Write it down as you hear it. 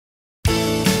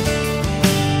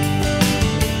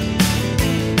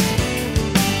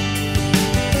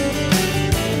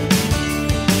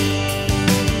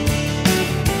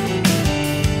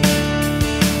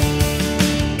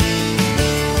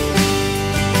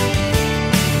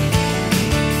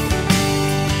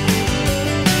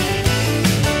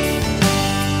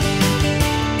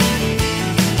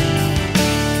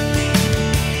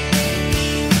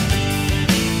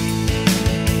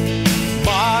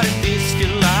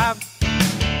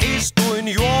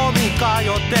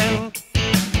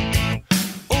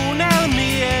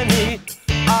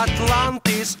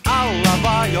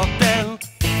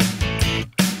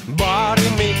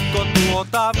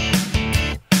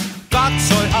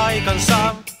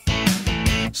paikansa.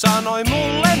 Sanoi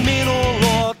mulle minun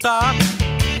luota,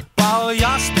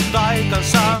 paljasti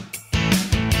taikansa.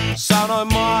 Sanoi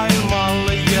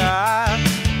maailmalle jää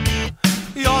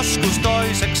joskus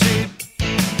toiseksi,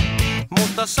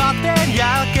 mutta sateen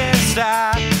jälkeen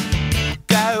sää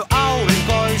käy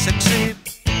aurinkoiseksi.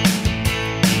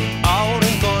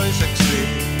 Aurinkoiseksi.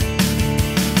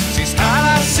 Siis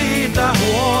älä siitä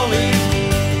huoli,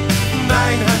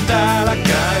 näinhän täällä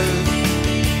käy.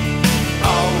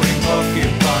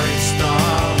 Aurinkokin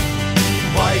paistaa,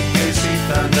 vaikkei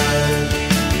sitä näy.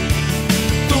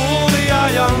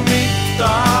 Tuuliajan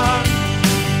mittaan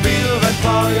pilvet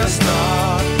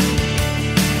paljastaa,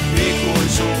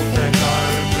 ikuisuuteen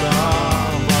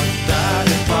karkaavat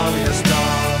tähdet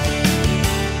paljastaa.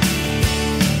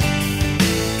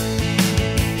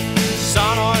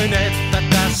 Sanoin, että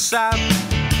tässä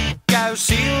käy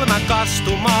silmä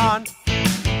kastumaan.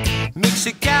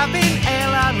 Miksi kävin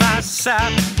elämässä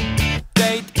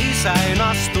teit isäin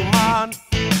astumaan?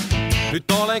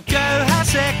 Nyt olen köyhä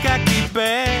sekä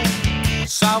kipeä,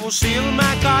 savu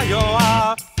silmään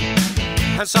kajoaa.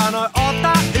 Hän sanoi,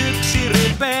 ota yksi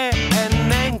ripee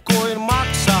ennen kuin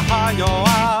maksa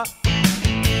hajoaa.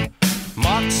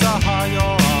 Maksa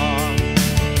hajoaa.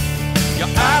 Ja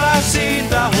älä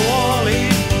siitä huoli,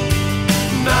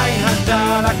 näinhän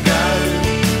täällä käy.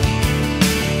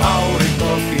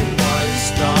 Aurinkokin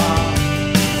paistaa,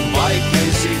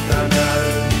 vaikkei sitä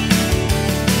näy.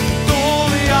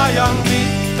 Tuuliajan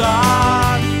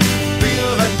mittaan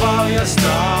pilvet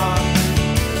paljastaa,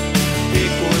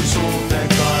 ikuisuuteen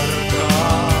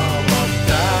karkaavat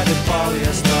tähdet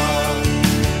paljastaa.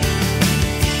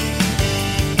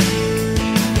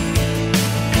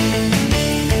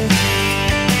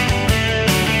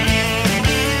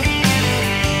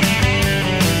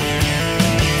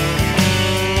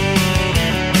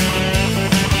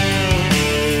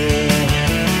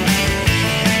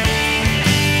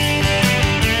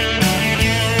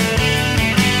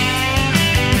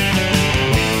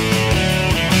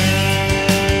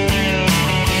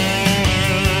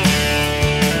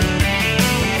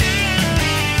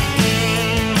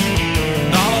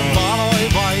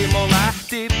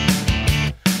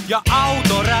 Ja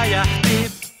auto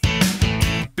räjähti,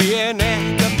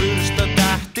 pienehkö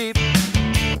pyrstötähti,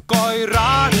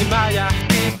 koiraani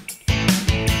mäjähti.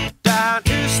 Tän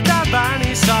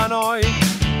ystäväni sanoi,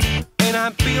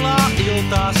 enhän pilaa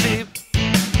iltaasi,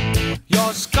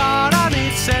 jos kaadan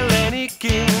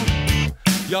itsellenikin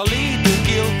ja liityn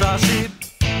kiltasi.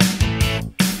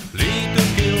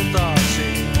 Liityn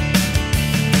kiltasi.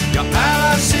 Ja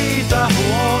älä siitä huoli.